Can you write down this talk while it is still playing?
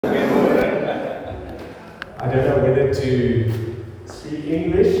I don't know whether to speak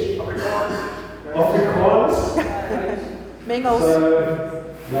English. Afrikaans. Mengels.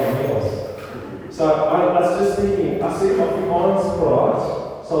 Mengels. So I was just thinking, as ek Afrikaans praat,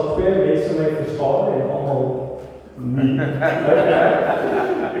 sal twee mense my verstaan en almal nie. Okay.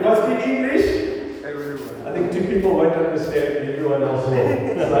 If I speak English, I think two people won't understand and everyone else will.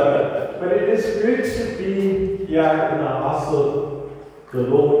 But it is good to be here in our house of the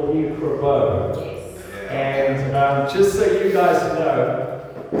Lord in Provo. And just so you guys know,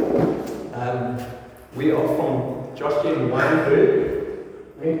 we are from Josh Gen Wynberg,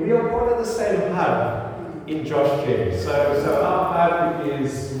 and we are part of the same hub in Josh Gen. So our hub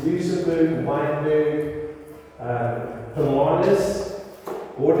is Muizenberg, Wynberg, Hermanus,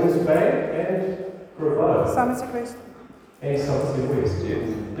 Gordons Bay, and Provo. Somerset West. And Somerset West, yes.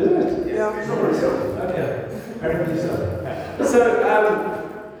 Isn't it? Yeah. Okay. Apparently so. So,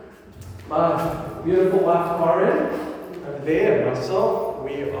 my beautiful wife Corin, over there, and myself,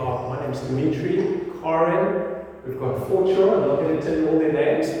 my name's Dimitri, Corin, we've got 4 children, I'm not going to tell you all their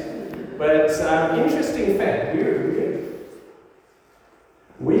names, but interesting fact,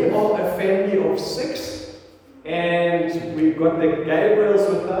 we are a family of 6, and we've got the Gabriels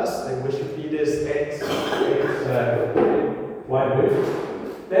with us, the worship leaders at Wynberg.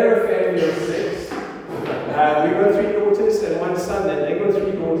 They're a family of 6. We've got 3 daughters and 1 son, and they've got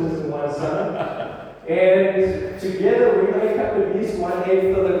 3 daughters and 1 son. And together we make up at least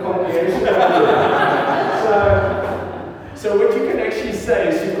 1/8 of the congregation. So what you can actually say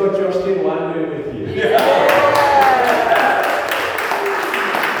is you've got Josh Gen Wynberg with you.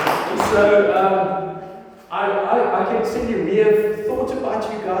 So I can tell you, we have thought about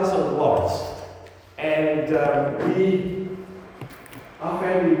you guys a lot. And our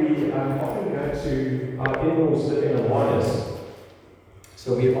family, we often go to our in-laws live in Awanas. So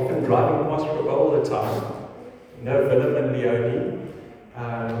we're often driving past Provo all the time. You know, Willem and Leonie.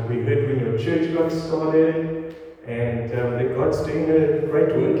 We heard when your church got started, and that God's doing a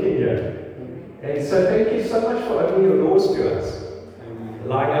great work in here. And so thank you so much for opening your doors to us,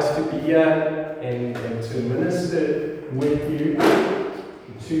 allowing us to be here and to minister with you,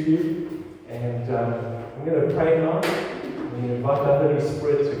 to you. And I'm going to pray now and invite the Holy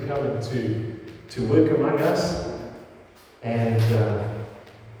Spirit to come and to work among us. And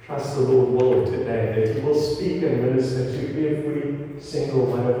trust the Lord will today, that He will speak and minister to every single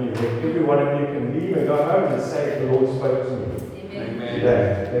one of you. That every one of you can leave and go home and say, the Lord spoke to me. Amen.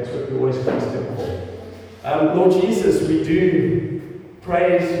 Today. That's what we always trust Him for. Lord Jesus, we do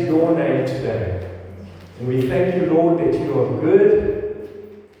praise your name today. And we thank you, Lord, that you are good,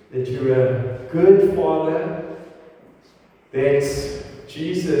 that you are a good Father, that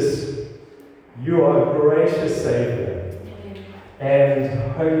Jesus, you are a gracious Savior. And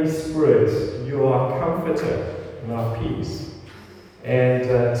Holy Spirit, you are comforter and our peace. And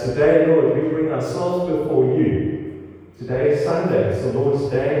today, Lord, we bring ourselves before you. Today is Sunday, it's the Lord's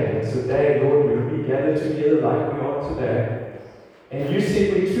Day, and today, Lord, we be gathered together like we are today. And you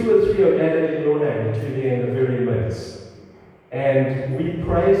said where 2 or 3 are gathered in your name, that you're there in the very midst. And we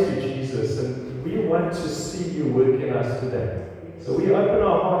praise you, Jesus, and we want to see you work in us today. So we open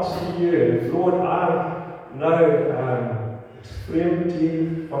our hearts to you, and Lord, I know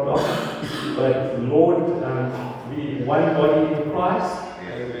fluently or not, but Lord, we one body in Christ.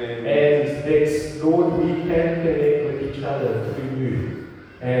 Amen. And that, Lord, we can connect with each other through you.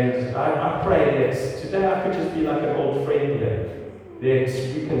 And I pray that today I could just be like an old friend here, that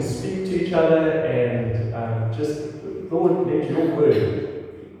we can speak to each other and just, Lord, let your word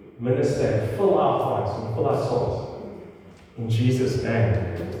minister and fill our hearts and fill our souls. In Jesus' name,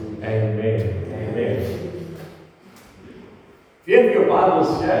 amen. Amen. If you have your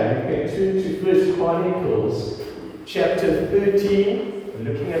Bibles here, you can turn to 1 Chronicles chapter 13, we're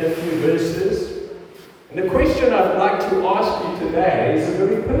looking at a few verses. And the question I'd like to ask you today is a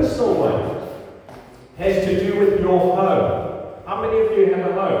very personal one. It has to do with your home. How many of you have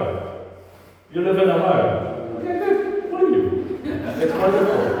a home? You live in a home? Okay, good. What are you? That's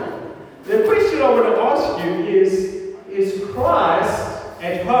wonderful. The question I want to ask you is Christ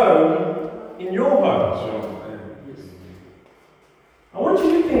at home in your home? I want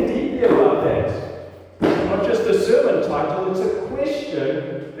you to think deeply about that. It's not just a sermon title, it's a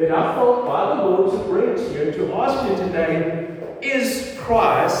question that I felt by the Lord to bring to you and to ask you today, is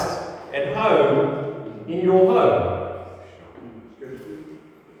Christ at home in your home?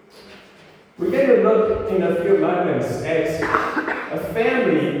 We're going to look in a few moments at a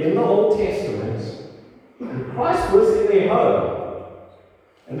family in the Old Testament, and Christ was in their home,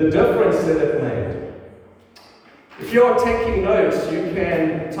 and the difference that it made. If you are taking notes, you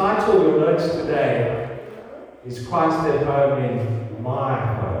can title your notes today, Is Christ at home in my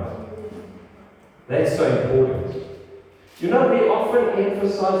home? That's so important. You know, we often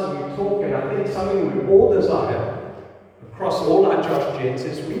emphasize when we talk, and I think something we all desire across all our church gents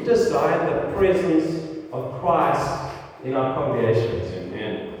is we desire the presence of Christ in our congregations.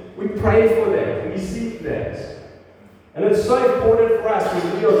 Amen. We pray for that. We seek that. And it's so important for us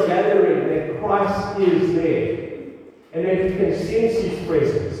when we are gathering that Christ is there and that we can sense His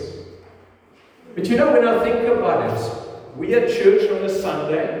presence. But you know, when I think about it, we at church on a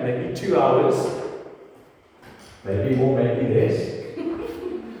Sunday, maybe 2 hours, maybe more, maybe less.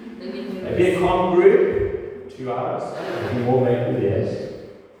 Maybe a calm group, 2 hours, maybe more, maybe less.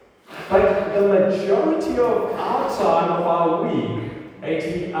 But the majority of our time of our week,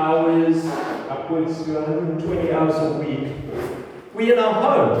 80 hours, upwards to 120 hours a week, we're in our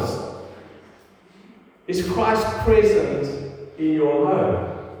homes. Is Christ present in your home?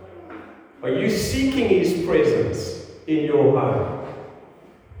 Are you seeking His presence in your home?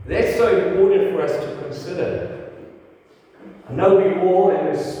 That's so important for us to consider. I know we all, and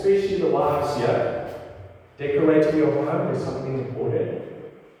especially the wives here, decorating your home is something important.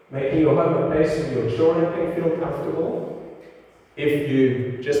 Making your home a place where your children can feel comfortable. If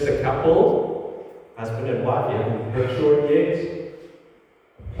you're just a couple, husband and wife, you haven't had children yet,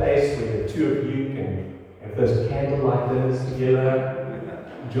 a place where the two of you can have those candlelight dinners together,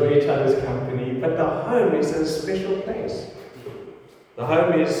 enjoy each other's company. But the home is a special place. The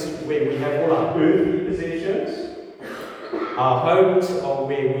home is where we have all our earthly possessions. Our homes are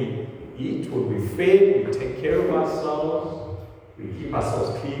where we eat, where we feed, we take care of ourselves, we keep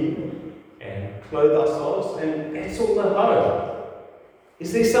ourselves clean and clothe ourselves, and that's all the home.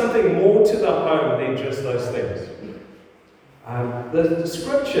 Is there something more to the home than just those things? The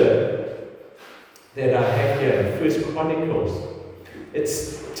scripture that I have here in 1 Chronicles,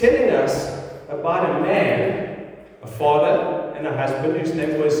 it's telling us about a man, a father, and a husband whose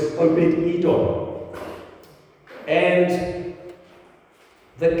name was Obed-Edom. And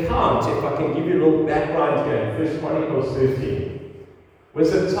the count, if I can give you a little background here in 1 Chronicles 13,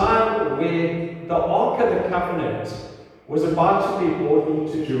 was a time where the Ark of the Covenant was about to be brought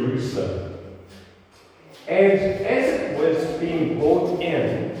into Jerusalem. And as it was being brought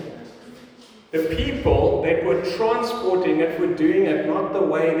in, the people that were transporting it were doing it not the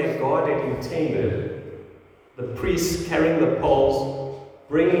way that God had intended. The priests carrying the poles,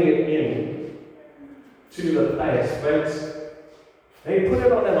 bringing it in to the place, but they put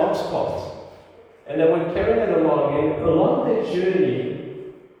it on an ox cart, and they were carrying it along, and along their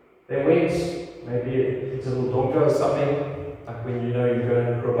journey, they went, maybe it's a little dongo or something, like when you go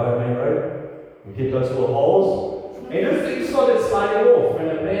in Crowbar Main Road, you hit those little holes, and this thing started sliding off,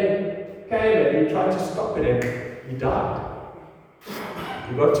 and a man came and he tried to stop it, and he died.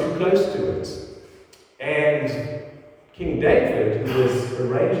 He got too close to it. And King David, who was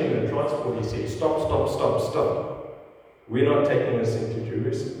arranging the transport, he said, stop. We're not taking this into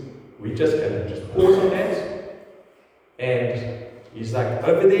Jerusalem. We're just going to just pause on that. And he's like,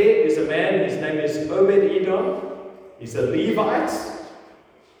 over there is a man, his name is Obed-Edom. He's a Levite,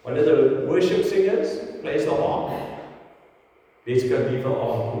 one of the worship singers, plays the harp. Let's go leave the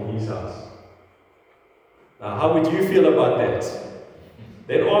ark in his house. Now, how would you feel about that?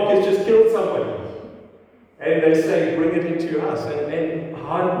 That ark has just killed somebody. And they say, bring it into your house. And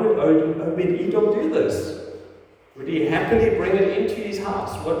how would Obed-Edom do this? Would he happily bring it into his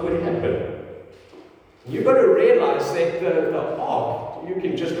house? What would happen? You've got to realize that the ark, you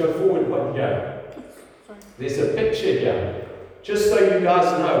can just go forward one here. There's a picture here. Just so you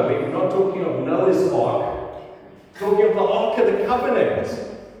guys know, we're not talking of Noah's ark. We're talking of the Ark of the Covenant.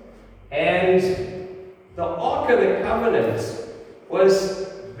 And the Ark of the Covenant was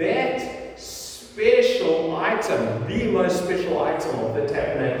that special item, the most special item of the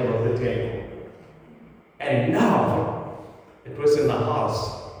tabernacle of the temple. And now, it was in the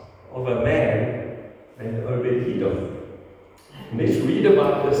house of a man named Obed-Edom. Let's read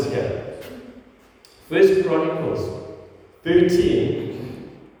about this here. 1 Chronicles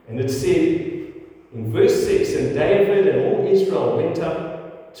 13, and it said in verse 6, and David and all Israel went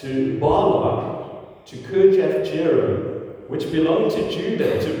up to Baalah, to Kirjath-jearim, which belonged to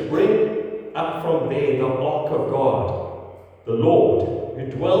Judah, to bring up from there the ark of God, the Lord, who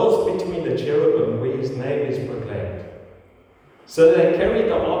dwells between the cherubim, where his name is proclaimed. So they carried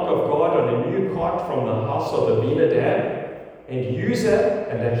the ark of God on a new cart from the house of Abinadab, and Uzzah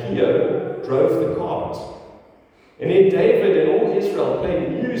and Ahio drove the cart. And then David and all Israel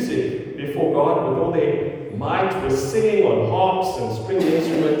played music before God with all their might, was singing on harps and stringed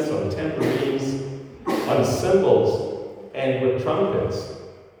instruments, on tambourines, on cymbals, and with trumpets.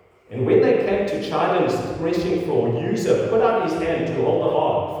 And when they came to Chidon's threshing floor, Uzzah put out his hand to hold the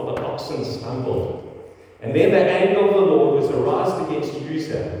ark, for the oxen stumbled. And then the anger of the Lord was aroused against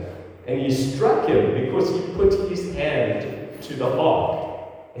Uzzah, and he struck him because he put his hand to the ark,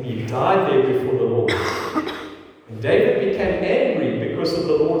 and he died there before the Lord. And David became angry because of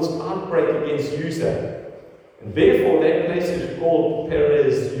the Lord's outbreak against Uzzah, and therefore that place is called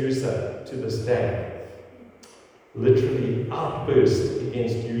Perez Uzzah to this day. Literally outburst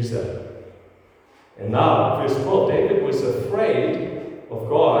against Uzzah. And now, verse 12, David was afraid of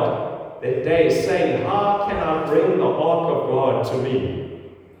God that day, saying, how can I bring the ark of God to me?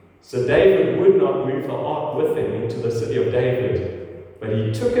 So David would not move the ark with him into the city of David, but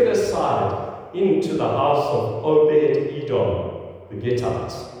he took it aside into the house of Obed-Edom, the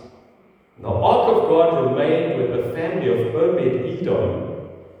Gittite. The ark of God remained with the family of Obed-Edom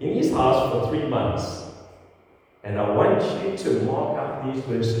in his house for 3 months. And I want you to mark up these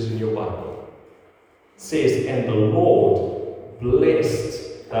verses in your Bible. It says, and the Lord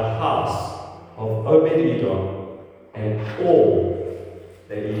blessed the house of Obed-Edom and all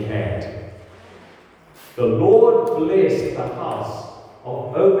that he had. The Lord blessed the house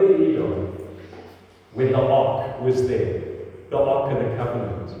of Obed-Edom when the ark was there, the ark of the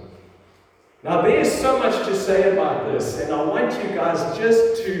covenant. Now there's so much to say about this, and I want you guys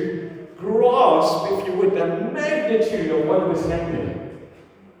just to grasp, if you would, the magnitude of what was happening.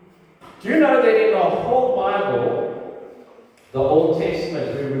 Do you know that in the whole Bible, the Old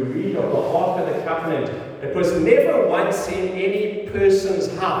Testament, where we read of the Ark of the Covenant, it was never once in any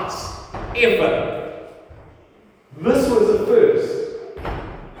person's house, ever. This was the first.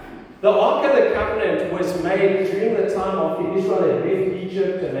 The Ark of the Covenant was made during the time after Israel had left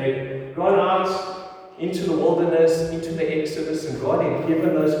Egypt and they'd gone out into the wilderness, into the Exodus, and God had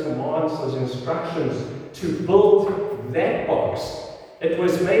given those commands, those instructions to build that box. It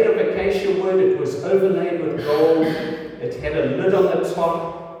was made of acacia wood, it was overlaid with gold, it had a lid on the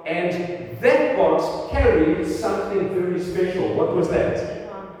top, and that box carried something very special. What was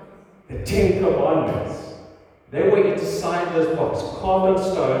that? The 10 Commandments. They were inside this box, carved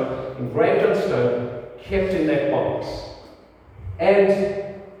on stone, engraved on stone, kept in that box. And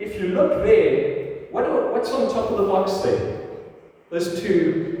if you look there, what's on top of the box there? Those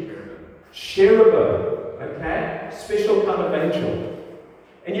 2 cherubim, okay? Special kind of angel.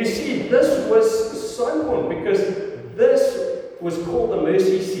 And you see, this was so important because this was called the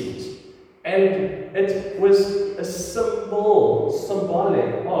mercy seat. And it was a symbolic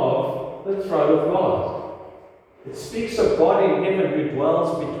of the throne of God. It speaks of God in heaven who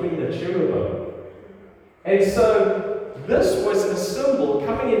dwells between the cherubim. And so, this was a symbol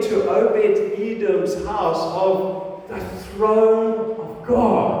coming into Obed-Edom's house of the throne of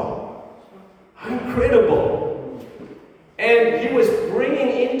God. How incredible. And he was bringing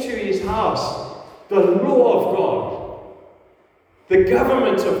into his house the law of God, the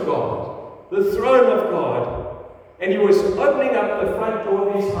government of God, the throne of God. And he was opening up the front door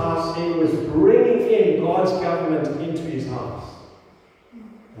of his house and he was bringing in God's government into his house.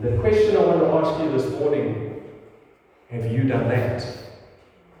 And the question I want to ask you this morning, have you done that?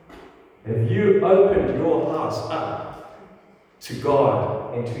 Have you opened your house up to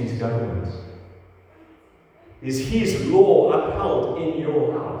God and to his government? Is his law upheld in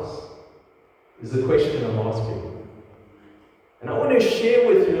your house? Is the question I'm asking. And I want to share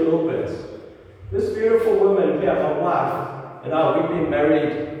with you a little bit. This beautiful woman here, my wife, and I, we've been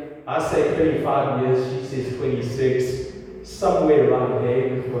married, I say 25 years, she says 26, somewhere around there.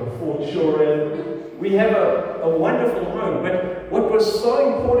 We've got 4 children. We have a wonderful home, but what was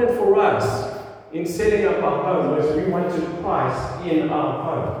so important for us in setting up our home was we wanted Christ in our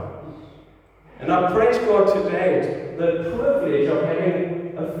home. And I praise God today the privilege of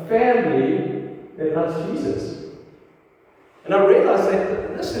having a family that loves Jesus. And I realize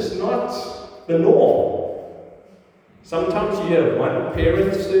that this is not the norm. Sometimes you have one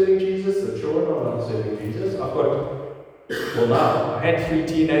parent serving Jesus, the children are not serving Jesus. I had 3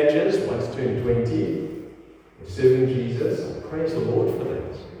 teenagers, one's turned 20, serving Jesus. I praise the Lord for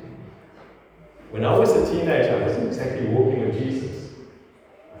that. When I was a teenager, I wasn't exactly walking with Jesus.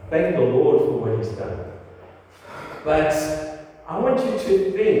 I thank the Lord for what he's done. But I want you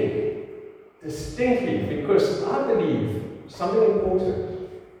to think distinctly, because I believe something important.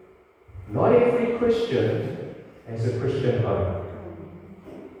 Not every Christian has a Christian home.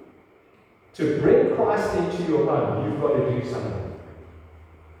 To bring Christ into your home, you've got to do something.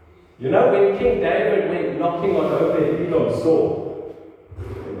 You know, when King David went knocking on Obed-Edom's door,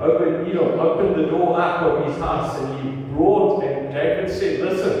 Obed-Edom opened the door up of his house and he brought, and David said,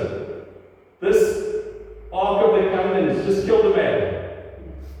 listen, this Ark of the Covenant has just killed a man.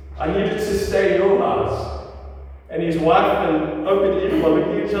 I needed to stay in your house. And his wife and Obed-Edom were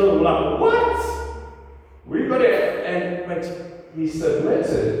looking at each other and were like, what? We've got to, but he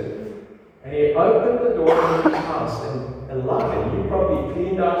submitted. And he opened the door of his house and loved it. He probably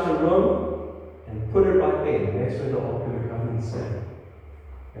cleaned out the room and put it right there. And that's where the Ark of the Covenant sat.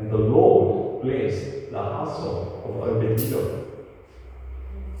 And the Lord blessed the household of Obed-Edom.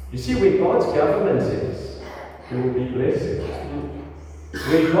 You see, where God's government is, there will be blessing.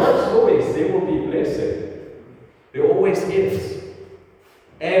 Where God's law is, there will be blessing. There always is.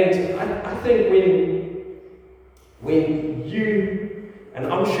 And I think when you, and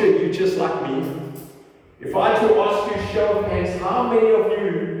I'm sure you just like me, if I had to ask you, show of hands, how many of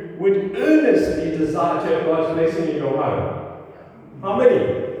you would earnestly desire to have God's blessing in your home? How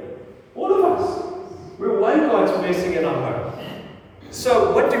many? All of us. We want God's blessing in our home.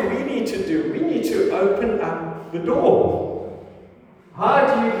 So what do we need to do? We need to open up the door. How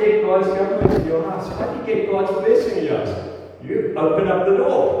do you get God's government in your house? How do you get God's blessing in your house? You open up the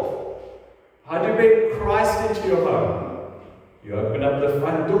door. How do you bring Christ into your home? You open up the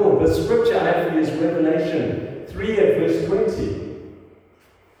front door. The scripture I have for you is Revelation 3 and verse 20.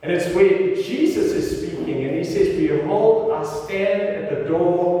 And it's where Jesus is speaking, and he says, behold, I stand at the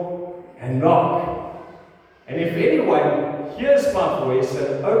door and knock. And if anyone hears my voice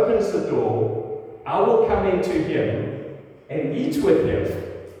and opens the door, I will come into him and eat with him.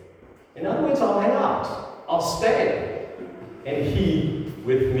 In other words, I'll hang out. I'll stay. And he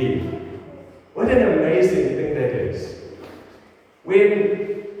with me. What an amazing thing that is.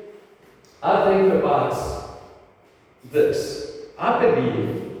 When I think about this, I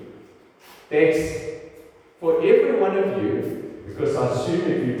believe that for every one of you, because I assume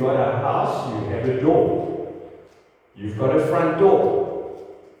if you've got a house, you have a door. You've got a front door.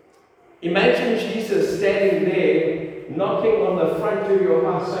 Imagine Jesus standing there, knocking on the front of your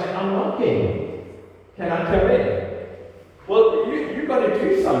house, saying, I'm knocking. Can I come in? Well, you've got to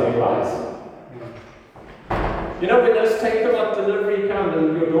do something, right? You know, when those take-a-lot delivery come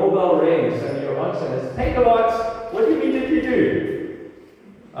and your doorbell rings and your aunt says, take-a-lot, what did you do?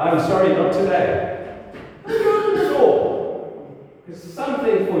 I'm sorry, not today. You open the door. There's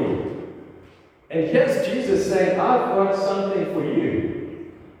something for you. And here's Jesus saying, I've got something for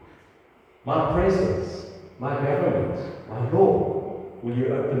you. My presence, my government, my law. Will you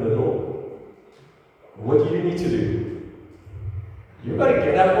open the door? What do you need to do? You've got to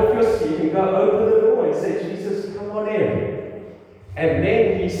get up off your seat and go open the door and say, Jesus, come on in. And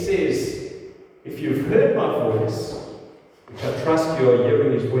then he says, if you've heard my voice, which I trust you're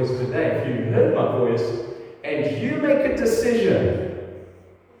hearing his voice today, if you've heard my voice, and you make a decision,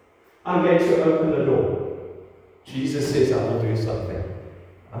 I'm going to open the door. Jesus says, I will do something.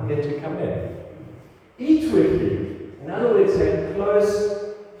 I'm going to come in. Eat with you. In other words, have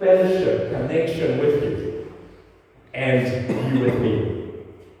close fellowship, connection with you. And you with me.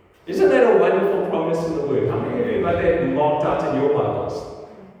 Isn't that a wonderful promise in the Word? How many of you got that marked out in your Bibles?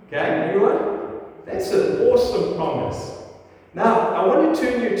 Okay, everyone? That's an awesome promise. Now, I want to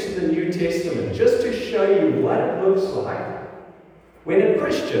turn you to the New Testament just to show you what it looks like when a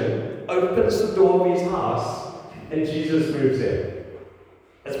Christian opens the door of his house and Jesus moves in.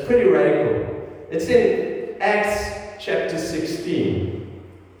 That's pretty radical. It's in Acts chapter 16.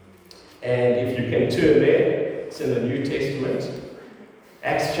 And if you can turn there, it's in the New Testament.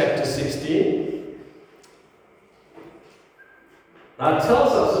 Acts chapter 16. Now it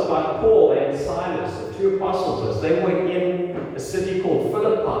tells us about Paul and Silas, the two apostles, as they were in a city called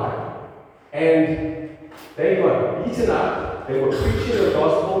Philippi, and they got beaten up. They were preaching the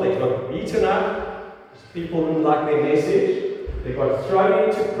gospel. They got beaten up. People didn't like their message. They got thrown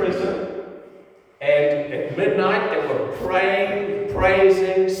into prison. And at midnight, they were praying,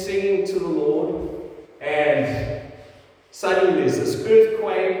 praising, singing to the Lord. And suddenly there's this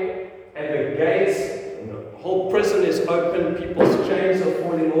earthquake, and the gates, and the whole prison is open. People's chains are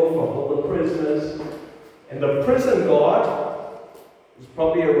falling off of all the prisoners. And the prison guard, who's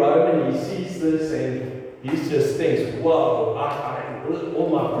probably a Roman, he sees this and he just thinks, whoa, all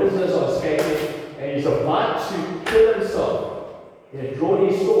my prisoners are escaping. And he's about to kill himself. He had drawn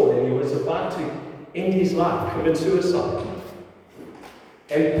his sword and he was about to end his life, commit suicide.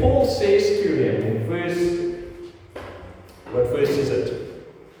 And Paul says to him in what verse is it?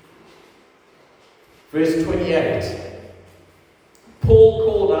 Verse 28. Paul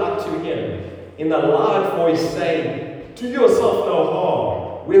called out to him in a loud voice saying, do yourself no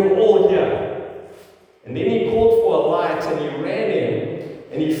harm, we're all here. And then he called for a light and he ran in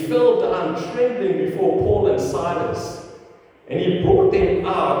and he fell down trembling before Paul and Silas. And he brought them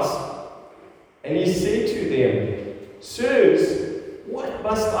out and he said to them, sirs, what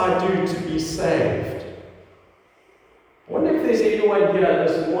must I do to be saved? I wonder if there's anyone here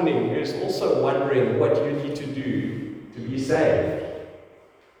this morning who's also wondering what you need to do to be saved.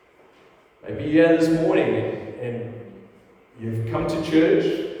 Maybe you're here this morning and you've come to church.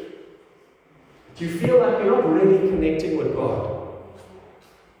 Do you feel like you're not really connecting with God?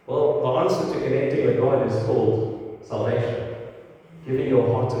 Well, the answer to connecting with God is called salvation. Giving your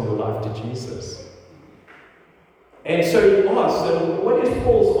heart and your life to Jesus. And so he asked, and what is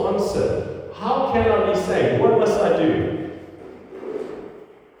Paul's answer? How can I be saved? What must I do?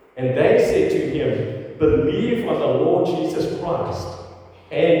 And they said to him, believe on the Lord Jesus Christ,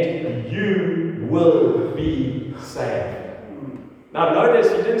 and you will be saved. Now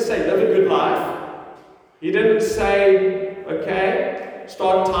notice, he didn't say live a good life. He didn't say, okay,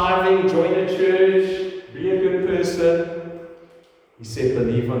 start tithing, join a church, be a good person. He said,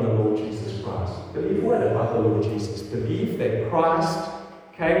 believe on the Lord Jesus Christ. Believe what about the Lord Jesus? Believe that Christ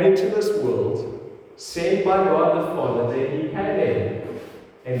came into this world, sent by God the Father, that he came in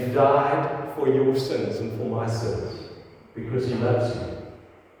and died for your sins and for my sins, because he loves you.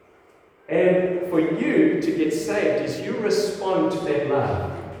 And for you to get saved is you respond to that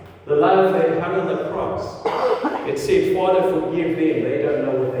love. The love that hung on the cross. It said, Father, forgive them, they don't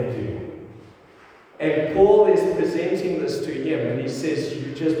know what they do. And Paul is presenting this to him, and he says,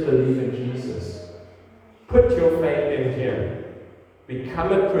 you just believe in Jesus. Put your faith in him.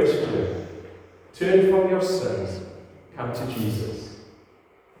 Become a Christian. Turn from your sins. Come to Jesus.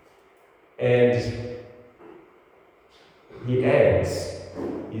 And he adds,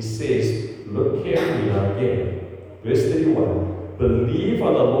 he says, look carefully now again. Verse 31. Believe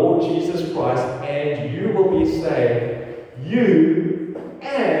on the Lord Jesus Christ, and you will be saved, you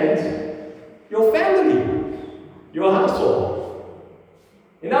and your family, your household.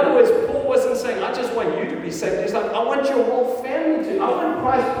 In other words, Paul wasn't saying, I just want you to be saved. He's like, I want your whole family to, I want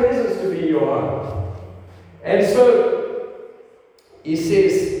Christ's presence to be in your home. And so, he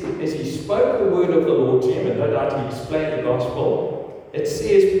says, as he spoke the word of the Lord to him, and no doubt he explained the gospel, it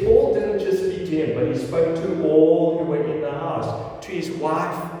says Paul didn't just speak to him, but he spoke to all who were in the house, to his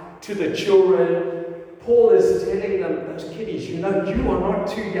wife, to the children. Paul is telling them, those kiddies, you know, you are not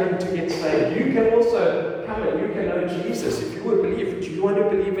too young to get saved. You can also come and you can know Jesus. If you would believe, do you want to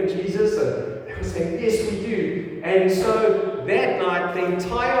believe in Jesus? And they were saying, yes, we do. And so that night, the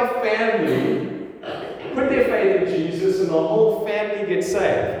entire family put their faith in Jesus, and the whole family gets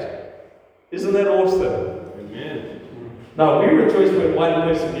saved. Isn't that awesome? Amen. Now, we rejoice when one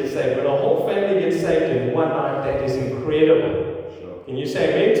person gets saved, but a whole family gets saved in one night. That is incredible. Sure. Can you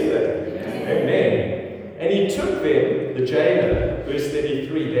say amen to that? Amen. And he took them, the jailer, verse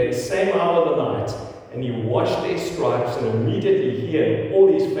 33, that same hour of the night, and he washed their stripes, and immediately he and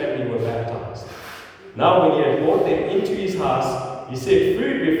all his family were baptized. Now when he had brought them into his house, he set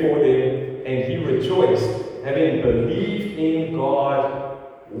food before them, and he rejoiced, having believed in God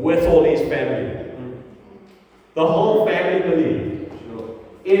with all his family. The whole family believed.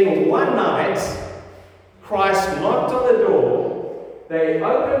 In one night, Christ knocked on the door, they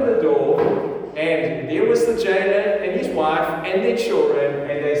opened the door, and there was the jailer and his wife and their children,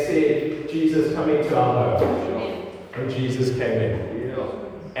 and they said, Jesus, come into our home. And Jesus came in.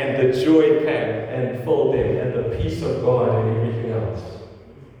 And the joy came and filled them, and the peace of God and everything else.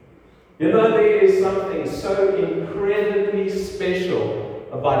 You know, there is something so incredibly special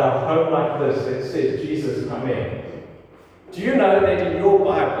about a home like this that says, Jesus, come in. Do you know that in your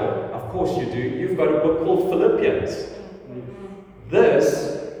Bible, of course you do, you've got a book called Philippians. This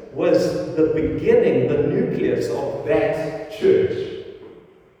was the beginning, the nucleus of that church.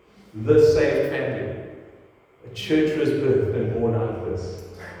 The saved family. A church was birthed and born out of this.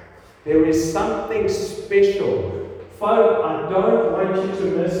 There is something special. Folk, I don't want you to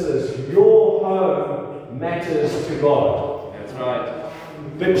miss this. Your home matters to God. That's right.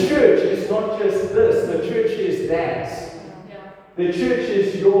 The church is not just this, the church is that. The church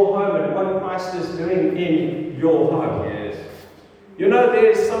is your home and what Christ is doing in your home. Yes. You know, there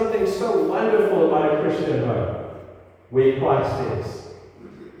is something so wonderful about a Christian home where Christ is.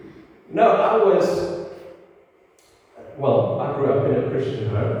 No, I grew up in a Christian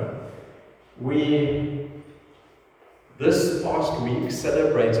home. We, this past week,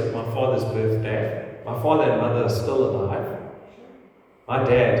 celebrated my father's birthday. My father and mother are still alive. My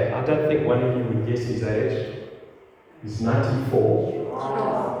dad, I don't think one of you would guess his age. He's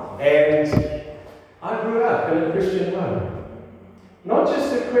 94. And I grew up in a Christian home. Not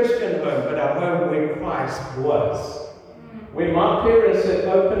just a Christian home, but a home where Christ was. Where my parents had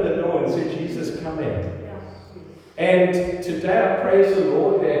opened the door and said, Jesus, come in. And today I praise the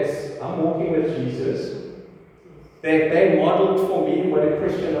Lord that I'm walking with Jesus. They modeled for me what a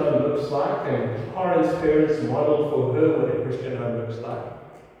Christian home looks like, and Corin's parents modeled for her what a Christian home looks like.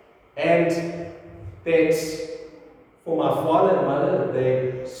 And that for my father and mother,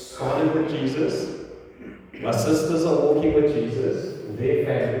 they started with Jesus. My sisters are walking with Jesus, and their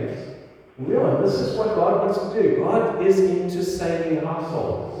families. And this is what God wants to do. God is into saving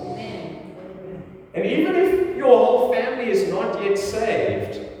households. And even if your whole family is not yet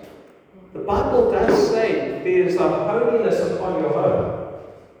saved, the Bible does say there's a holiness upon your home.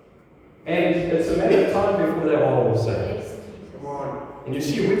 And it's a matter of time before they're all saved. And you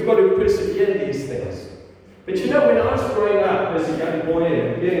see, we've got to persevere in these things. But when I was growing up as a young boy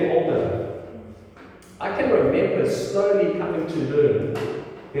and getting older, I can remember slowly coming to learn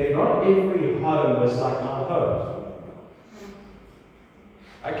that not every home was like my home.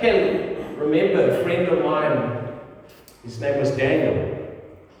 I can remember a friend of mine, his name was Daniel.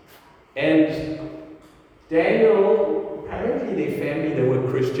 And Daniel, apparently their family, they were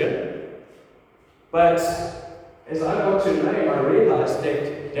Christian. But as I got to know him, I realized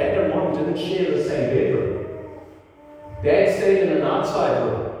that Dad and Mom didn't share the same bedroom. Dad stayed in an outside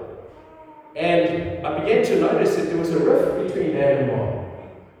room. And I began to notice that there was a rift between Dad and Mom.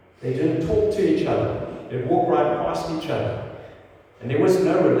 They didn't talk to each other. They'd walk right past each other. And there was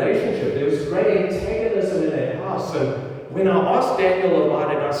no relationship. There was great antagonism in that house. And when I asked Daniel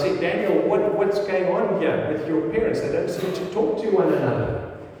about it, I said, Daniel, what's going on here with your parents? They don't seem to talk to one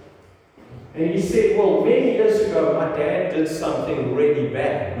another. And he said, well, many years ago, my dad did something really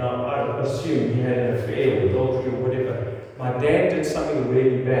bad. Now, I assume he had an affair or adultery or whatever. My dad did something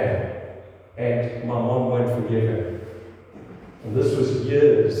really bad, and my mom won't forgive him. And this was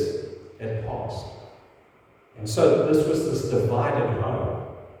years had passed. And so this was this divided home.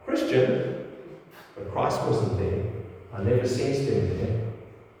 Christian, but Christ wasn't there. I never sensed him there.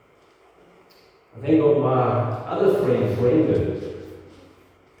 I think of my other friend, Brendan.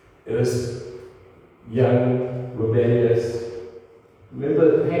 It was young, rebellious.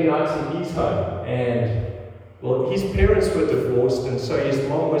 Remember hanging out in his home, and his parents were divorced, and so his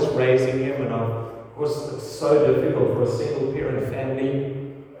mom was raising him, and of course it's so difficult for a single parent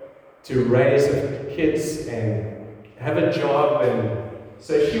family to raise kids and have a job, and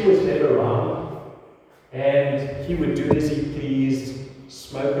so she was never around, and he would do as he pleased,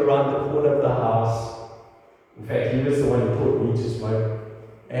 smoke around the corner of the house. In fact, he was the one who taught me to smoke.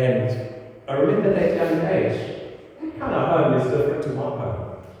 And I remember that young age, that kind of home is different to my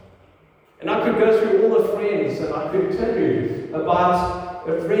home. And I could go through all the friends, and I could tell you about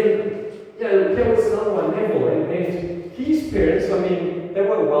a friend, there was another one, Neville, and his parents, they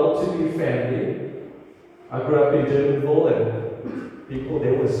were a well-to-do family. I grew up in Durbanville, and people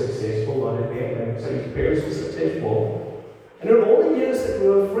there were successful, not at the and so his parents were successful. And in all the years that we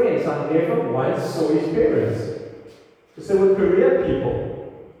were friends, I never once saw his parents, because they were career people.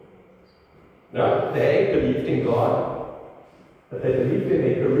 No, they believed in God, but they believed in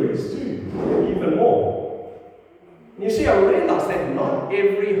their careers too, even more. And you see, I realized that not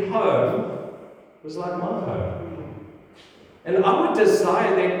every home was like my home. And I would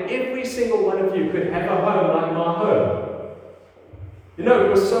desire that every single one of you could have a home like my home. It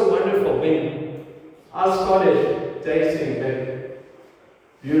was so wonderful when I started dating that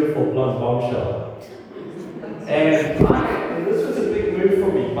beautiful blonde bombshell. And this was a big move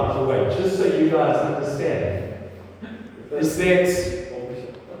for me, by the way, just so you guys understand, is that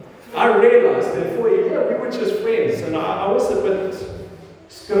I realized that for a year we were just friends, and I was a bit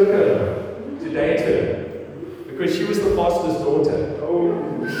skirker to date her, because she was the pastor's daughter.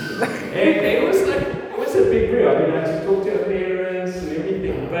 And it was a big move. I had to talk to her parents and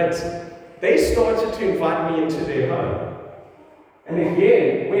everything, but they started to invite me into their home. And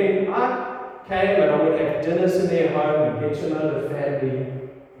again, when I came and I would have dinners in their home and get to know the family,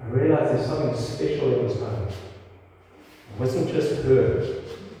 I realized there's something special in this home. It wasn't just her,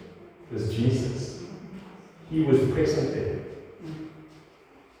 it was Jesus. He was present there.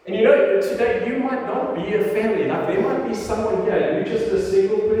 And today you might not be a family. There might be someone here, and you're just a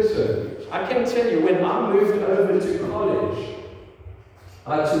single person. I can tell you, when I moved over to college,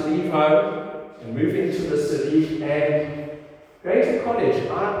 I had to leave home and move into the city, and going to college,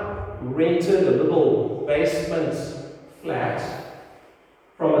 I rented a little basement flat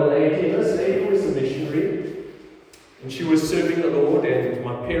from a lady. This lady was a missionary, and she was serving the Lord, and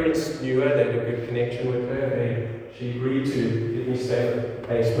my parents knew her. They had a good connection with her, and she agreed to let me stay in the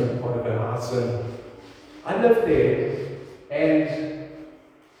basement part of her house. And I lived there, and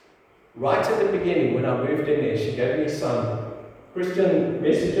right at the beginning, when I moved in there, she gave me some Christian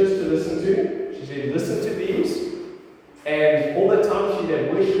messages to listen to. She said, listen to these. And all the time she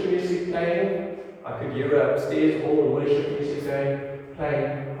had worship music playing, I I could hear upstairs all the worship music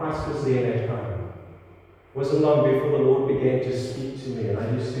playing. Christ was there at home. It wasn't long before the Lord began to speak to me, and I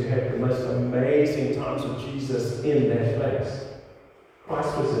used to have the most amazing times with Jesus in that place.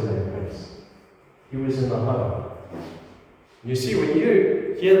 Christ was in that place. He was in the home. You see, when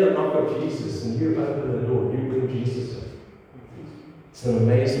you hear the knock of Jesus and you open the door, you bring Jesus in. It's an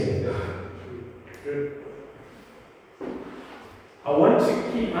amazing thing. I want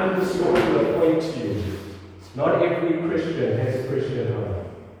to keep underscoring the point to you. Not every Christian has a Christian home.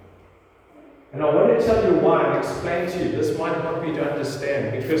 And I want to tell you why and explain to you. This might help you to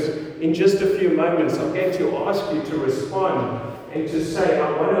understand, because in just a few moments I'm going to ask you to respond and to say,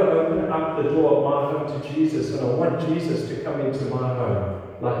 I want to open up the door of my home to Jesus, and I want Jesus to come into my home,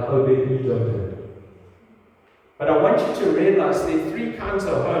 like Obed-Edom did. But I want you to realize there are three kinds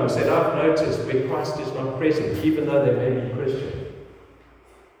of homes that I've noticed where Christ is not present, even though they may be Christian.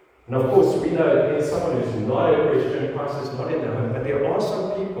 And of course, we know there's someone who's not a Christian, Christ is not in their home, but there are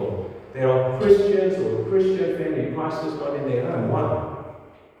some people that are Christians or a Christian family, Christ is not in their home. Why?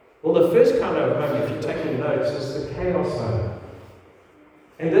 Well, the first kind of home, if you're taking notes, is the chaos home.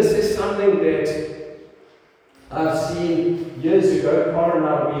 And this is something that I've seen years ago. Cara and I,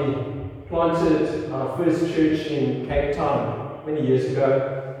 we planted our first church in Cape Town many years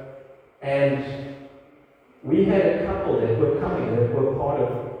ago. And we had a couple that were coming, that were part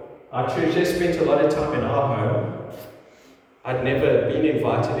of our church. They spent a lot of time in our home. I'd never been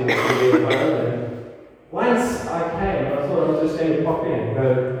invited into their home. And once I came, I thought I was just going to pop in and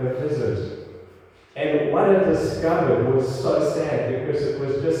go visit. And what I discovered was so sad, because it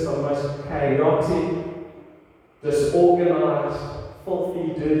was just the most chaotic, disorganized,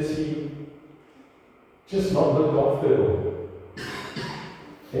 filthy, dirty, just not looked after at all.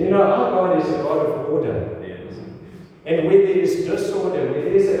 And you know, our God is a God of order. And where there is disorder, where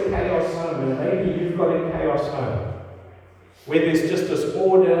there's a chaos home, and maybe you've got a chaos home, where there's just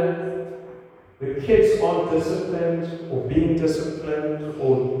disorder, the kids aren't disciplined, or being disciplined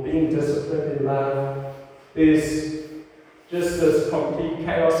in love. There's just this complete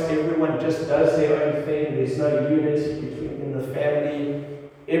chaos. Everyone just does their own thing. There's no unity in the family.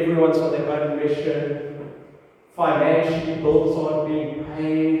 Everyone's on their own mission. Financially, bills aren't being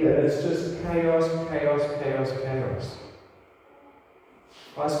paid, and it's just chaos.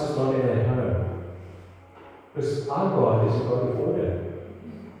 Christ is not in that home. Because our God is a God of order.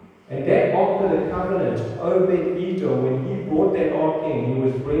 And that Ark of the Covenant, Obed-Edom, when he brought that Ark in, he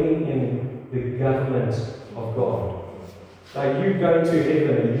was bringing in the government of God. Now you go to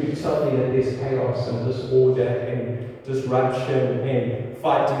heaven and you tell me that there's chaos and disorder and disruption and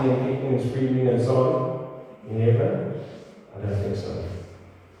fighting and kicking and screaming and so on in heaven? I don't think so.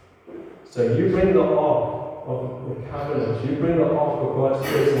 So you bring the Ark of the Covenant, you bring the Ark of God's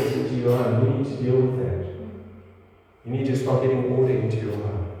presence into your home. You need to deal with that. You need to start getting order into your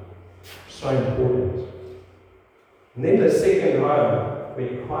home. So important. And then the second home,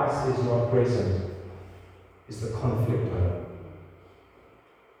 where Christ is not present, is the conflict home.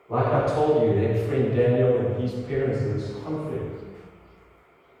 Like I told you, that friend Daniel and his parents, there was conflict.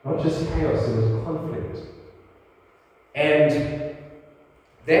 Not just chaos, there was conflict. And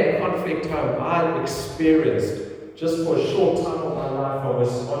that conflict home I experienced just for a short time of my life. I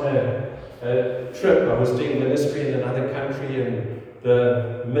was on a trip, I was doing ministry in another country, and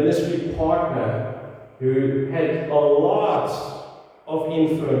the ministry partner, who had a lot of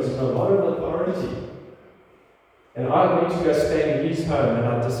influence and a lot of authority. And I went to go stay in his home, and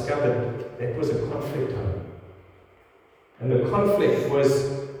I discovered that was a conflict home. And the conflict was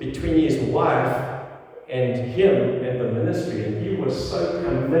between his wife and him and the ministry. And he was so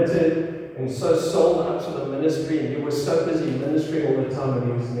committed and so sold out to the ministry, and he was so busy ministering all the time,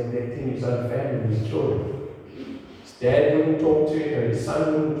 and he was neglecting his own family, his children. His dad wouldn't talk to him, his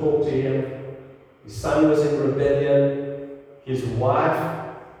son wouldn't talk to him. His son was in rebellion. His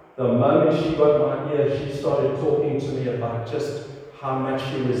wife, the moment she got my ear, she started talking to me about just how much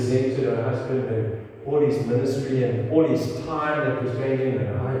she resented her husband and all his ministry and all his time that was going in,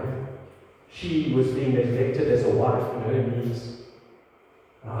 and how she was being neglected as a wife in her needs.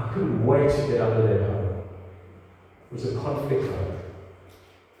 And I couldn't wait to get out of that home. It was a conflict home.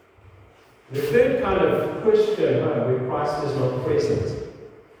 The third kind of Christian home where Christ is not present,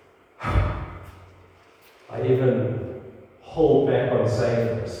 I even hold back on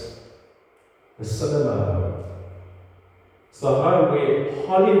saying this, the cinema home. It's the home where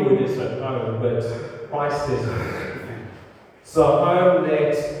Hollywood is at home, but Christ isn't. It's the home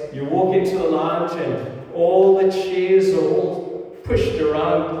that you walk into the lounge and all the chairs are all pushed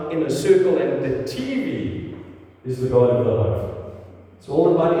around in a circle, and the TV is the God of the home. It's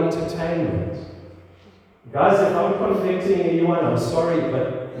all about entertainment. Guys, if I'm convicting anyone, I'm sorry,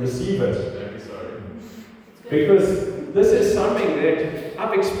 but receive it. Don't be sorry. Because this is something that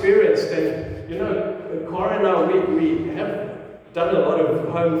I've experienced, and Cora and I, we have done a lot of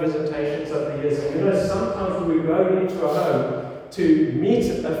home visitations over the years, and sometimes we go into a home to meet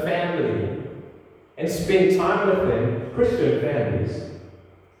a family and spend time with them, Christian families,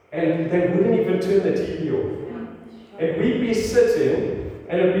 and they wouldn't even turn the TV off. And we'd be sitting,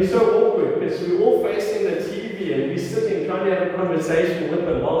 and it'd be so awkward because we're all facing the TV and we're sitting trying to have a conversation with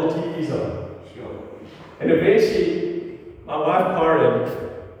them while the TV's on. Sure. And eventually, my wife Karen,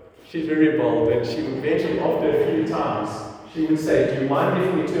 she's very bold, and she would eventually, after a few times, she would say, "Do you mind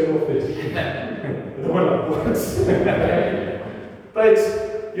if we turn off the TV?" And we're like, "What?" But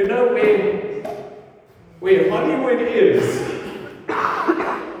where Hollywood is, a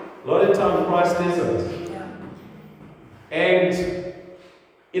lot of time Christ isn't. And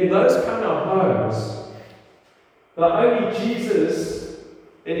in those kind of homes, the only Jesus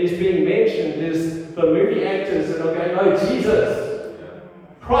that is being mentioned is the movie actors that are going, "Oh, Jesus,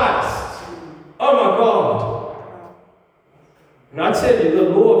 Christ, oh my God." And I tell you, the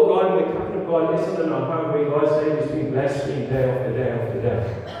law of God and the covenant of God isn't in our home where God's name is being blasphemed day after day after day.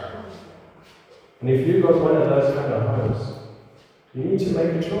 And if you've got one of those kind of homes, you need to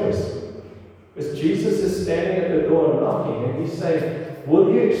make a choice. Because Jesus is standing at the door and knocking, and he's saying,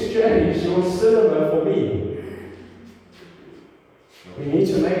 "Will you exchange your cinema for me?" We need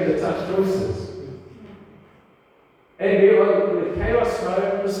to make the tough choices. And there are the chaos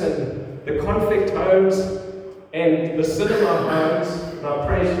homes and the conflict homes and the cinema homes. And I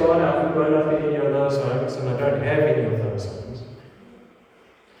praise God I haven't grown up in any of those homes, and I don't have any of those homes.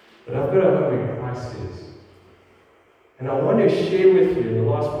 But I've got a home where Christ is. And I want to share with you in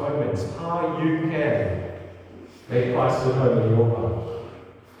the last moments how you can make Christ at home in your home.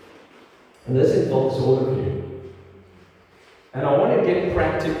 And this involves all of you. And I want to get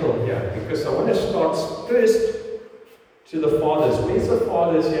practical here, because I want to start first to the fathers. Where's the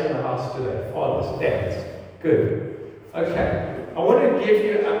fathers here in the house today? Fathers, dads. Good. Okay. I want to give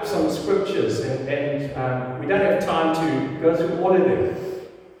you up some scriptures, and we don't have time to go through all of them.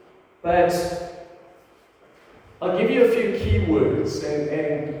 But I'll give you a few key words.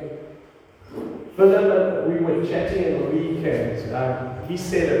 And Philip, we were chatting in the week, and he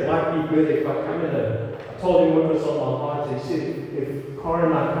said it might be good if I come in I told him what was on my heart. He said if Cora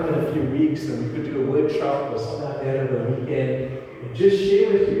and I come in a few weeks and we could do a workshop or something like that over the weekend, and just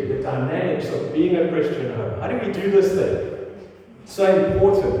share with you the dynamics of being a Christian home. How do we do this thing? So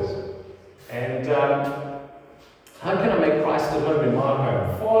important. And how can I make Christ at home in my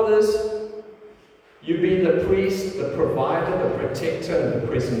home? Fathers, you be the priest, the provider, the protector, and the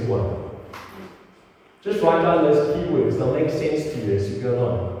present one. Just write down those keywords. They'll make sense to you as you go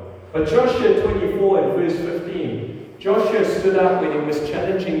along. But Joshua 24 and verse 15, Joshua stood up when he was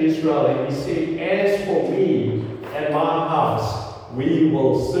challenging Israel, and he said, "As for me and my house, we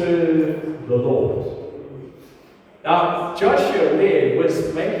will serve the Lord." Now, Joshua there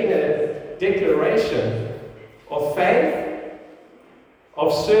was making a declaration of faith,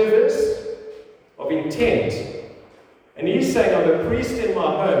 of service, of intent. And he's saying, "I'm a priest in my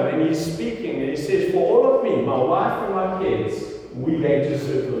home," and he's speaking, and he says, "For all of me, my wife and my kids, we're going to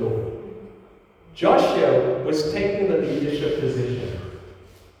serve the Lord." Joshua was taking the leadership position.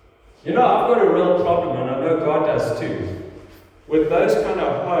 I've got a real problem, and I know God does too, with those kind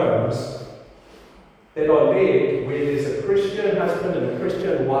of homes that are led where there's a Christian husband and a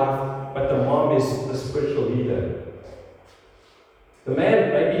Christian wife, but the mom is the spiritual leader. The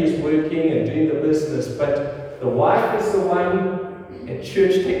man, maybe he's working and doing the business, but the wife is the one at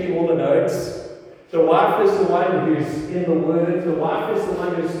church taking all the notes. The wife is the one who's in the Word. The wife is the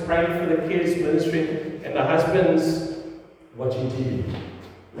one who's praying for the kids, ministering, and the husband's watching TV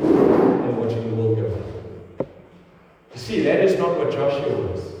and watching the world go on. You see, that is not what Joshua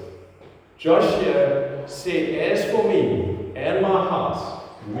was. Joshua said, "As for me and my house,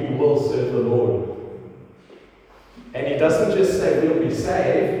 we will serve the Lord." And he doesn't just say we'll be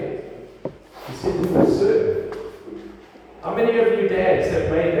saved, he said we will serve. How many of you dads have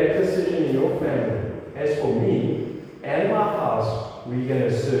made that decision in your family? As for me and my house, we're going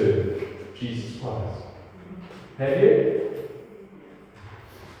to serve Jesus Christ. Have you?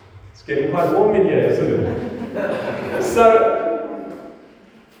 It's getting quite warm in here, isn't it? So,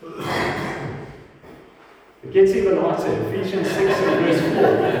 it gets even hotter. Ephesians 6 and verse 4.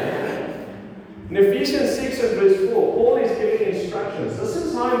 In Ephesians 6 and verse 4, Paul is giving instructions. This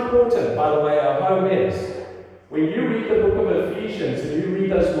is how important, by the way, our home is. When you read the book of Ephesians and you read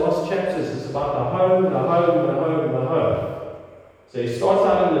those last chapters, it's about the home, the home, the home, the home. So he starts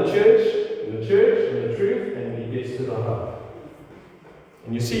out in the church, and in the church, in the truth, and he gets to the home.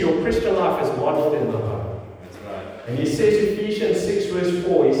 And you see, your Christian life is modeled in the home. That's right. And he says, Ephesians 6 verse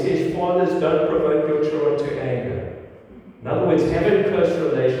 4, he says, fathers, don't provoke your children to anger. In other words, have a close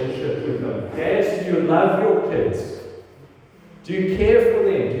relationship with them. Dads, do you love your kids? Do you care for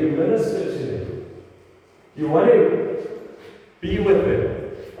them? Do you minister to them? Do you want to be with them?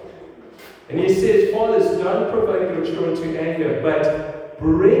 And he says, fathers, don't provoke your children to anger, but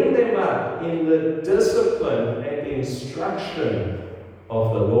bring them up in the discipline and the instruction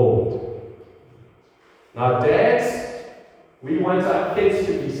of the Lord. Now, dads, we want our kids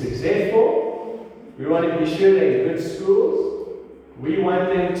to be successful. We want to be sure they're in good schools. We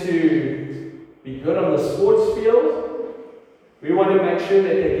want them to be good on the sports field. We want to make sure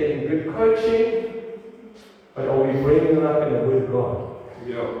that they're getting good coaching. But are we bringing them up in the Word of God?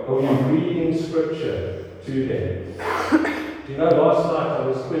 Yeah. Are we reading Scripture to them? Do you know, last night I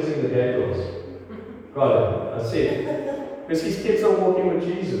was quizzing the dad God, I said, because his kids are walking with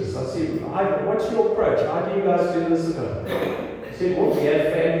Jesus. I said, what's your approach? How do you guys do this? I said, well, we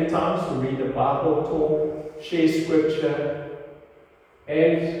have family times to read the Bible, talk, share Scripture,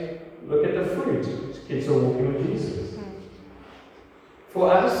 and look at the fruit. His kids are walking with Jesus.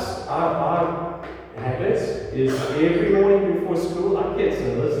 For us, our habit is every morning before school, our kids,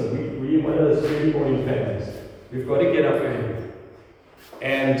 and listen, we're one of those early morning families. We've got to get up early.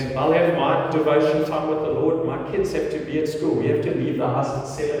 And I'll have my devotion time with the Lord. My kids have to be at school. We have to leave the house at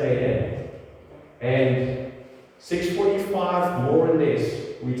 7 a.m. And 6:45, more or less,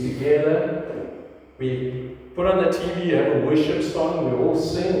 we together. We put on the TV, have a worship song. We all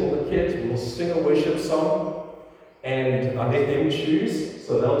sing, all the kids, we'll sing a worship song. And I let them choose.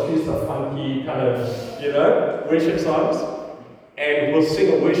 So they'll choose the funky kind of, worship songs. And we'll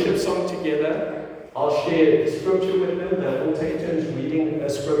sing a worship song together. I'll share scripture with them. They'll all take turns reading a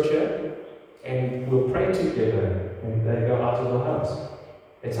scripture. And we'll pray together. And they go out of the house.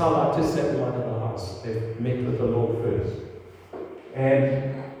 It's how I like to send them out of the house. They've met with the Lord first.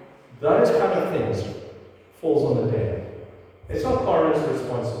 And those kind of things falls on the dad. It's not Corin's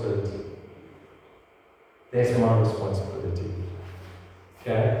responsibility. That's my responsibility.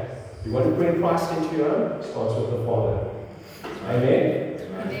 Okay? You want to bring Christ into your home? It starts with the Father. Amen?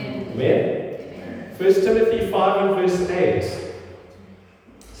 Amen? 1 Timothy 5 and verse 8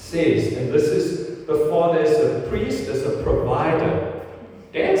 says, and this is the Father as a priest, as a provider.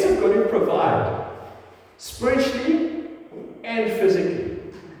 Dads have got to provide spiritually and physically.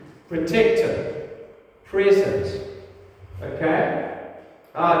 Protector, present. Okay?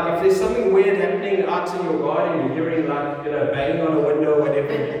 If there's something weird happening out in your garden, you're hearing banging on a window or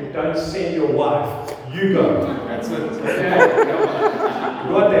whatever, you don't send your wife. You go. That's it. Okay? You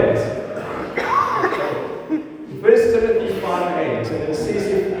got that? 1 Timothy 5:8, and it says,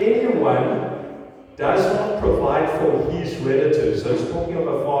 if anyone does not provide for his relatives, so it's talking of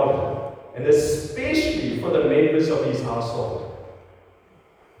a father, and especially for the members of his household.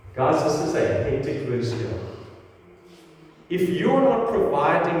 Guys, this is a hectic verse here. If you're not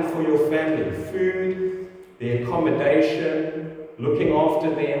providing for your family food, their accommodation, looking after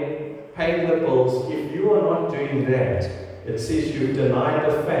them, paying the bills, if you are not doing that, it says you've denied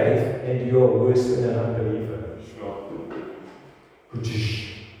the faith and you are worse than an unbeliever. Sure.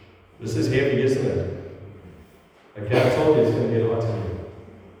 This is heavy, isn't it? Okay, I told you it's going to get hot in here.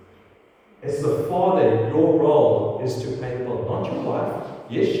 As the father, your role is to pay the bill, not your wife.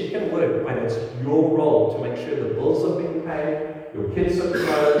 Yes, she can work, but it's your role to make sure the bills are being paid, your kids are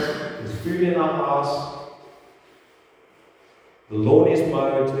clothed, there's food in our house, the lawn is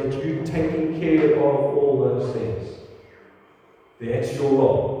mowed, that you're taking care of all those things. That's your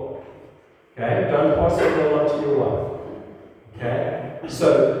role. Okay? Don't pass it on to your wife. Okay? So,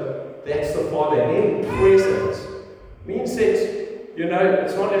 that's the father. And then present means that,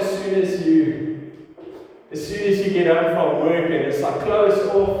 it's not as soon as you get home from work and it's like clothes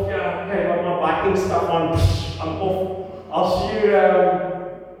off, got my biking stuff on, I'm off. I'll see you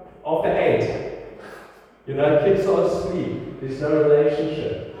after 8. Kids are asleep. There's no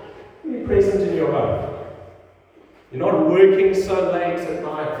relationship. Be present in your home. You're not working so late at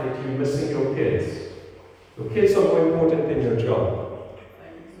night that you're missing your kids. Your kids are more important than your job.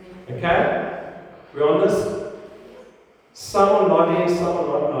 Okay? We're on this? Some are nodding, some are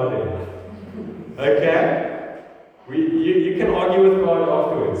not nodding. Okay? You can argue with God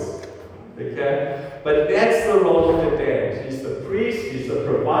afterwards. Okay? But that's the role of the dad. He's the priest, he's the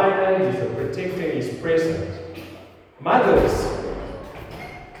provider, he's the protector, he's present. Mothers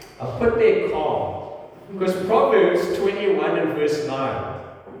are put there calm. Because Proverbs 21 and verse 9.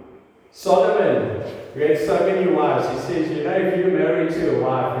 Solomon, who had so many wives, he says, you know, if you're married to a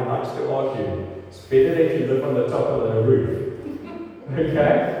wife who likes to argue, it's better that you live on the top of the roof.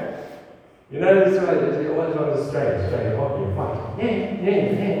 Okay? You know, this way, you always want to straight argue, fight.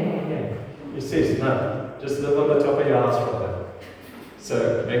 He says, no, just live on the top of your house, brother.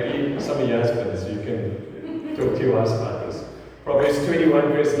 So maybe some of your husbands, you can talk to your wives about this. Proverbs 21,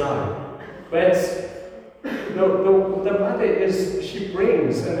 verse 9. But the mother is, she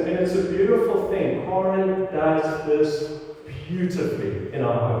brings, and it's a beautiful thing. Corin does this beautifully in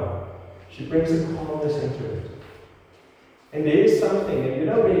our home. She brings a calmness into it. And there is something, and you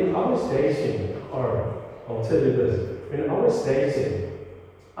know, when I was dating Corin, I'll tell you this, when I was dating,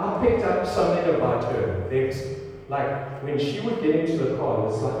 I picked up something about her. There's, like, when she would get into the car,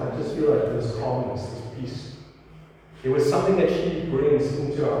 it's like, I just feel like this calmness, this peace. There was something that she brings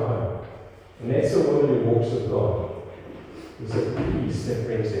into our home. And that's a woman who walks with God. There's a peace that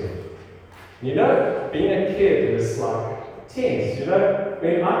brings in. You know, being a kid is like tense. You know,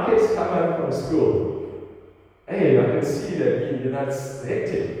 when our kids come home from school, hey, I can see that, you know, it's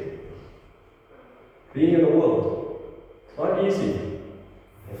hectic. Being in the world, it's not easy.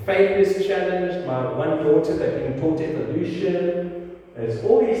 And faith is challenged. My one daughter, they've been taught evolution. There's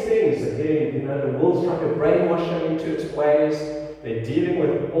all these things. Again, you know, the world's trying to brainwash them into its ways. They're dealing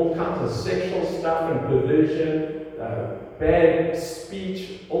with all kinds of sexual stuff and perversion, bad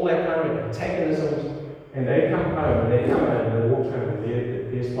speech, all that kind of antagonism. And they come home, and they walk home, and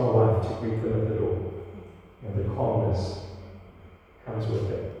there's my wife to greet them at the door. And the calmness comes with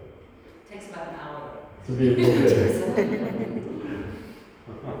it. It takes about an hour. It's a beautiful thing.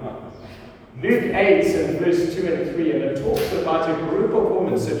 Luke 8 and verse 2 and 3, and it talks about a group of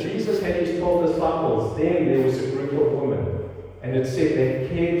women. So Jesus had his 12 disciples. Then there was a group of women. And it said they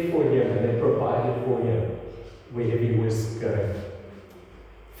cared for him and they provided for him wherever he was going.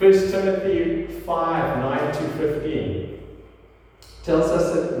 1 Timothy 5, 9 to 15 tells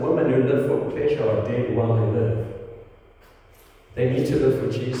us that women who live for pleasure are dead while they live. They need to live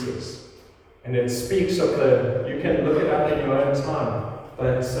for Jesus. And it speaks of you can look it up in your own time,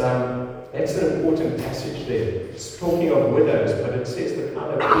 but that's an important passage there. It's talking of widows, but it says the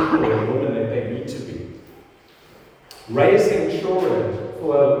kind of people and women that they need to be. Raising children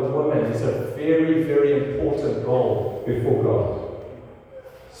for a woman is a very, very important goal before God.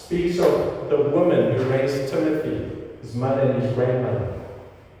 Speaks of the woman who raised Timothy, his mother and his grandmother,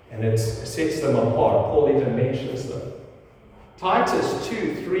 and it sets them apart. Paul even mentions them. Titus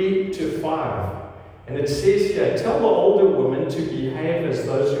 2, 3 to 5, and it says here, tell the older women to behave as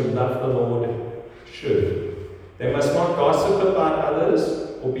those who love the Lord should. They must not gossip about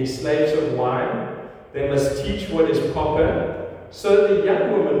others or be slaves of wine. They must teach what is proper, so the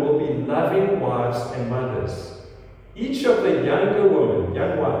young women will be loving wives and mothers. Each of the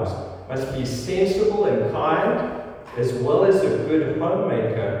young wives, must be sensible and kind, as well as a good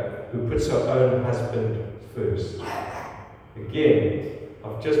homemaker who puts her own husband first. Again,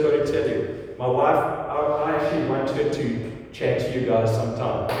 I've just got to tell you, my wife, I actually want her to chat to you guys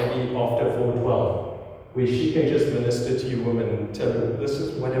sometime, maybe after 4:12, where she can just minister to you women and tell you, this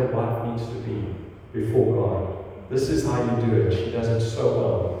is what a wife needs to be before God. This is how you do it. She does it so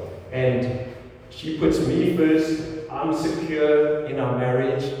well. And she puts me first. I'm secure in our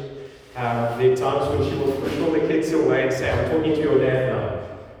marriage. There are times when she will push all the kids away and say, I'm talking to your dad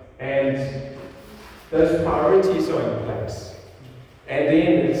now. And those priorities are in place. And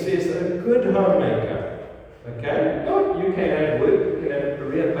then it says a good homemaker. Okay? Not you can have work, you can have a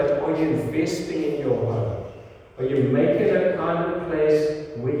career, but are you investing in your home? Are you making it a kind of place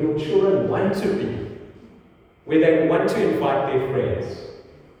where your children want to be? Where they want to invite their friends?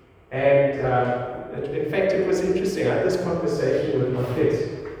 And in fact, it was interesting. I had this conversation with my kids.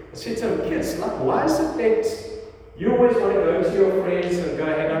 I said to them, kids, like, why is it that you always want to go to your friends and go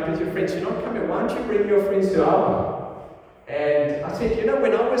hang out with your friends? You're not coming. Why don't you bring your friends to our home? And I said, you know,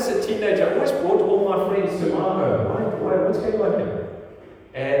 when I was a teenager, I always brought all my friends to my home. Why? What's going on here?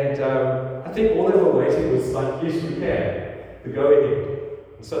 And I think all they were waiting was like, yes, you can. To go ahead.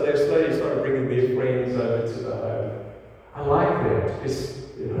 And so they slowly started bringing their friends over to the home. I like that. It's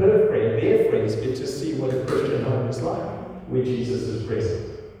her friend, their friends get to see what a Christian home is like, where Jesus is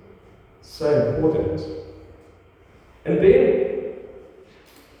present. So important. And then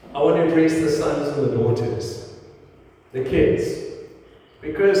I want to address the sons and the daughters, the kids,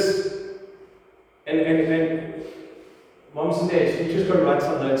 because and moms and dads, you just got to write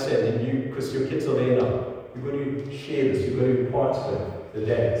some notes down, and because your kids are there now, you've got to share this, you've got to impart to the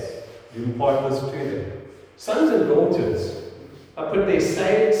dads, you impart this to them. Sons and daughters, I put there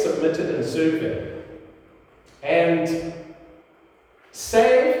saved, submitted, and serving. And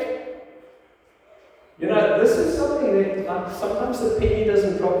saved sometimes the penny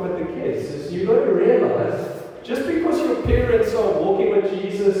doesn't drop with the kids. Is you've got to realize, just because your parents are walking with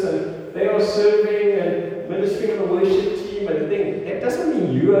Jesus and they are serving and ministering on the worship team and things, that doesn't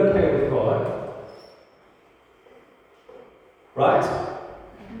mean you're okay with God. Right?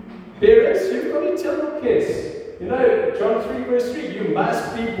 Parents, you've got to tell your kids, John 3 verse 3, you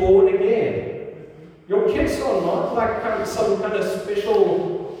must be born again. Your kids are not like some kind of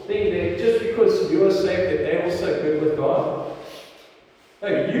special thing that just because you are saved that they're also good with God. No,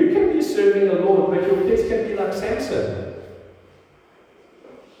 you can be serving the Lord, but your kids can be like Samson.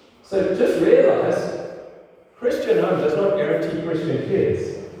 So just realize, Christian home does not guarantee Christian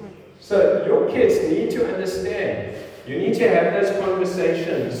kids. So your kids need to understand. You need to have those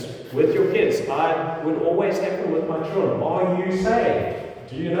conversations with your kids. I would always have them with my children. Are you saved?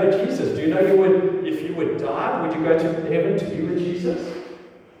 Do you know Jesus? Do you know if you would die, would you go to heaven to be with Jesus?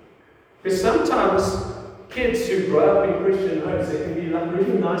 Because sometimes kids who grow up in Christian homes, they can be like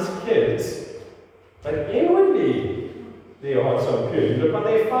really nice kids, but inwardly their hearts are pure. You look on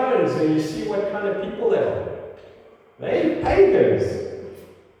their phones and you see what kind of people they are. They're pagans.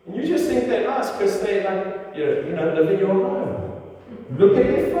 And you just think they're nice because they live in your home. Look at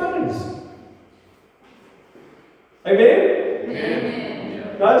their phones. Amen?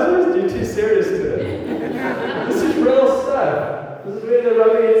 Amen. Guys, you're too serious today. This is real stuff. This is where the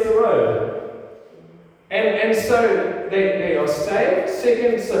rubber hits the road. And so they are saved,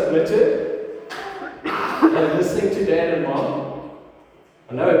 second, submitted, and listening to dad and mom.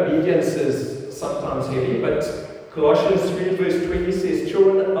 I know obedience is sometimes heavy, but Colossians 3 verse 20 says,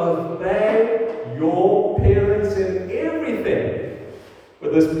 children, obey your parents in everything, for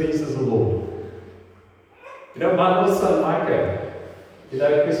this pleases the Lord. My little son Micah,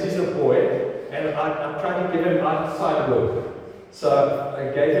 because he's a boy, and I tried to give him outside work. So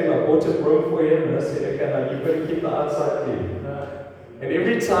I bought a broom for him, and I said, okay, now you've got to keep the outside clean. And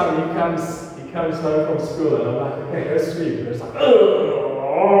every time he comes home from school, and I'm like, okay, go sleep. And it's like,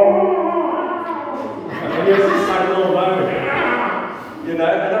 and he has this like little moment, and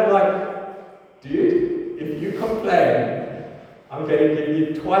I'm like, dude, if you complain, I'm going to give you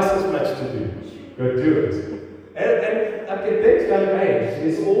twice as much to do. Go do it. And at that young age,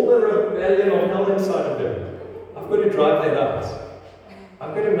 there's all the rebellion of hell inside of him. I've got to drive that out.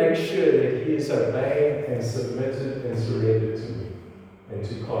 I've got to make sure that he is obeying and submitted and surrendered to me and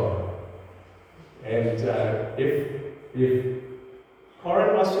to Corin. And if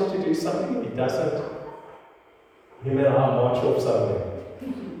Corin wants him to do something, he doesn't, him and I march off something.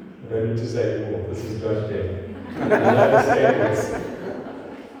 I don't need to say more. This is Josh Day. You understand this?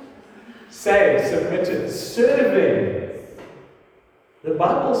 Saved, submitted, serving. The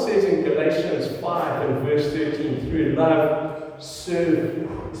Bible says in Galatians 5 and verse 13, through love, serve.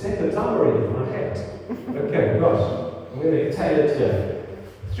 Is that the time already in my head? Okay, gosh, I'm going to tailor it here.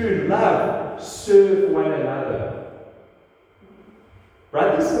 Through love, serve one another.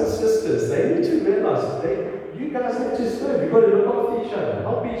 Brothers and sisters, they need to realize you guys have to serve. You've got to look after each other,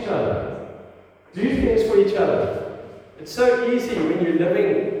 help each other, do things for each other. It's so easy when you're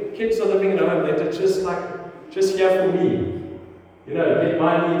kids are living in a home that are just here for me. Get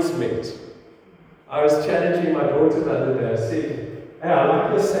my needs met. I was challenging my daughter the other day. I said, hey, I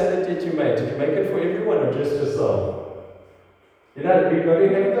like the salad that you made. Did you make it for everyone or just yourself? We've got to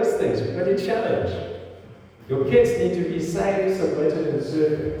have those things. We've got to challenge. Your kids need to be saved, submitted, and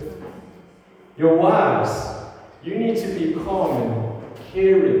serving. Your wives, you need to be calm and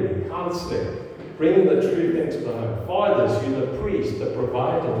caring and counseling. Bringing the truth into the home. Fathers, you're the priest, the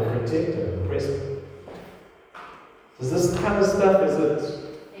provider, the protector, the present. Is this kind of stuff, is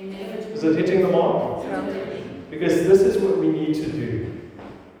it hitting the mark? Because this is what we need to do.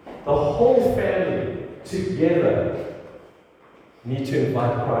 The whole family together need to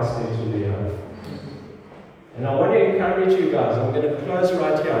invite Christ into their home. And I want to encourage you guys. I'm going to close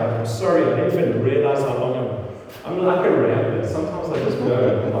right here. I'm sorry, I didn't even realize how long I'm like a rambler. Sometimes I just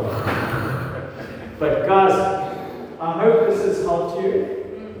go. But guys, I hope this has helped you.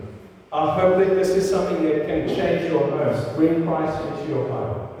 I hope that this is something that can change your homes, bring Christ into your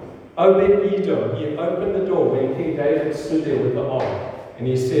home. Obed-Edom, he opened the door when King David stood there with the ark. And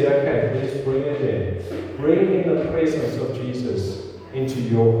he said, okay, let's bring it in. Bring in the presence of Jesus into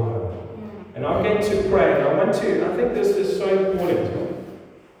your home. And I'm going to pray, and I think this is so important.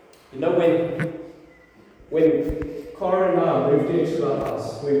 When Cara and I moved into the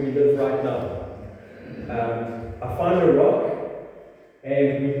house where we live right now, I found a rock,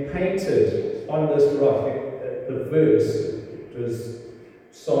 and we painted on this rock the verse. It was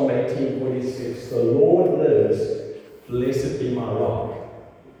Psalm 18:46. The Lord lives, blessed be my rock.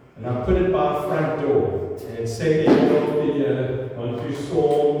 And I put it by our front door. And it said in the middle of the year, gone through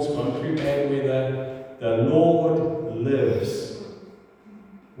storms, gone through bad weather, the Lord lives.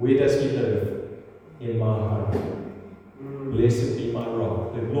 Where does He live? In my heart. Blessed be my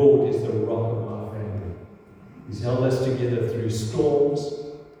rock. The Lord is the rock of my family. He's held us together through storms,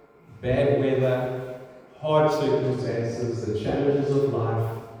 bad weather, hard circumstances, the challenges of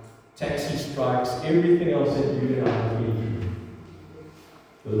life, taxi strikes, everything else that you and I have been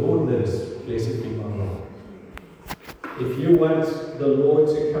through. The Lord lives. Blessed be my rock. If you want the Lord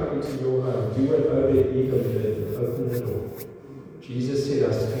to come into your home, do what Obed-Edom did, open the door. Jesus said,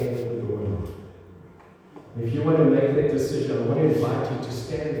 I stand at the door. If you want to make that decision, I want to invite you to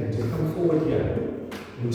stand and to come forward here.